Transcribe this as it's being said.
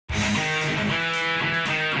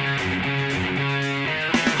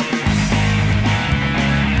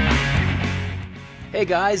Hey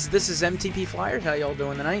guys, this is MTP Flyers. How y'all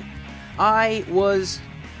doing tonight? I was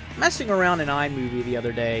messing around in iMovie the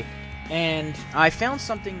other day, and I found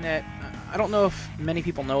something that I don't know if many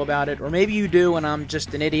people know about it, or maybe you do and I'm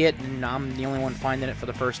just an idiot and I'm the only one finding it for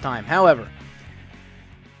the first time. However,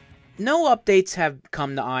 no updates have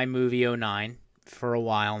come to iMovie09 for a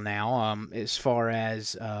while now, as far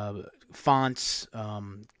as fonts,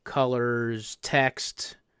 colors,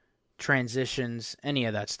 text, transitions, any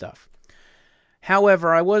of that stuff.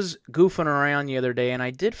 However, I was goofing around the other day, and I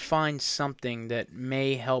did find something that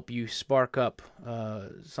may help you spark up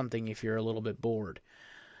something if you're a little bit bored.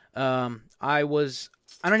 I don't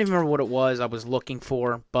even remember what it was I was looking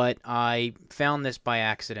for, but I found this by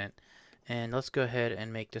accident. And let's go ahead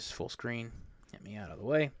and make this full screen. Get me out of the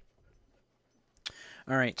way.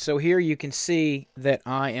 Alright, so here you can see that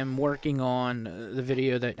I am working on the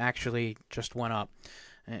video that actually just went up.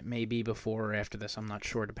 It may be before or after this, I'm not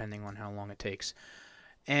sure, depending on how long it takes.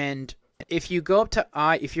 And if you go up to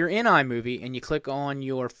if you're in iMovie and you click on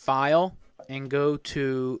your file and go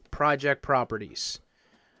to Project Properties,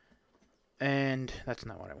 and that's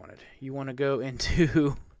not what I wanted. You want to go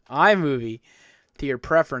into iMovie to your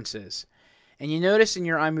preferences, and you notice in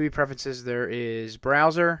your iMovie preferences there is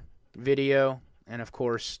browser, video, and of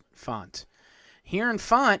course font. Here in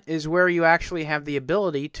font is where you actually have the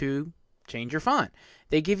ability to change your font.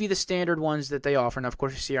 They give you the standard ones that they offer. Now, of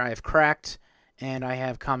course, you see I have cracked and I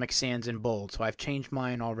have Comic Sans in bold, so I've changed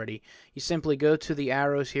mine already. You simply go to the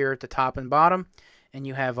arrows here at the top and bottom, and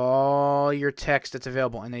you have all your text that's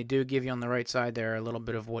available. And they do give you on the right side there a little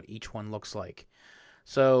bit of what each one looks like.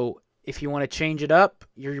 So if you want to change it up,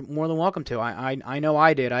 you're more than welcome to. I know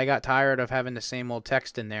I did. I got tired of having the same old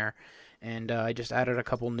text in there, and I just added a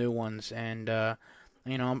couple new ones. And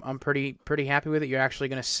you know, I'm pretty happy with it. You're actually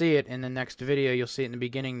going to see it in the next video. You'll see it in the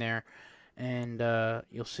beginning there, and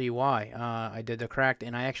you'll see why. I did the cracked,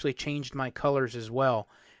 and I actually changed my colors as well.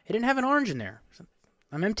 It didn't have an orange in there.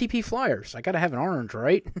 I'm MTP Flyers. I got to have an orange,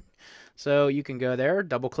 right? So you can go there,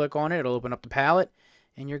 double-click on it. It'll open up the palette,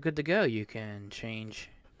 and you're good to go. You can change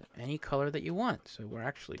any color that you want. So we're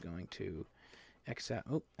actually going to X out.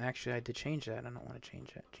 Oh, actually, I did change that. I don't want to change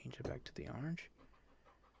that. Change it back to the orange.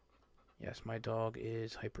 Yes, my dog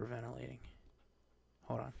is hyperventilating.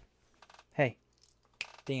 Hold on. Hey,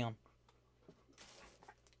 Dion.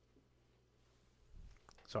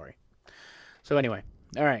 Sorry. So anyway,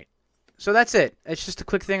 all right. So that's it. It's just a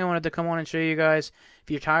quick thing I wanted to come on and show you guys.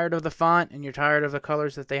 If you're tired of the font and you're tired of the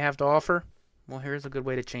colors that they have to offer, well, here's a good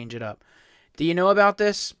way to change it up. Do you know about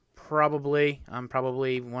this? Probably. I'm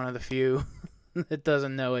probably one of the few that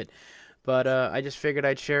doesn't know it. But I just figured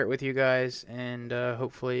I'd share it with you guys, and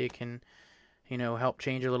hopefully it can, you know, help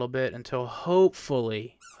change a little bit until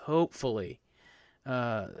hopefully,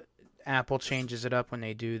 Apple changes it up when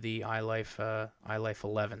they do the iLife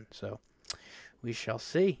 11. So we shall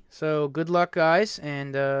see. So good luck, guys,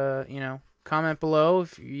 and you know, comment below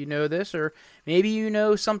if you know this, or maybe you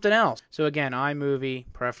know something else. So again, iMovie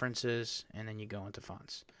preferences, and then you go into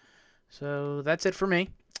fonts. So that's it for me.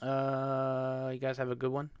 You guys have a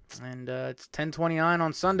good one, and it's 10:29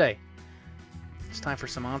 on Sunday. It's time for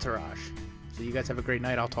some Entourage. So you guys have a great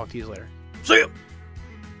night. I'll talk to you later. See ya!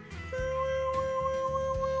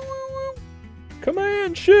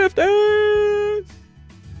 Command Shift A!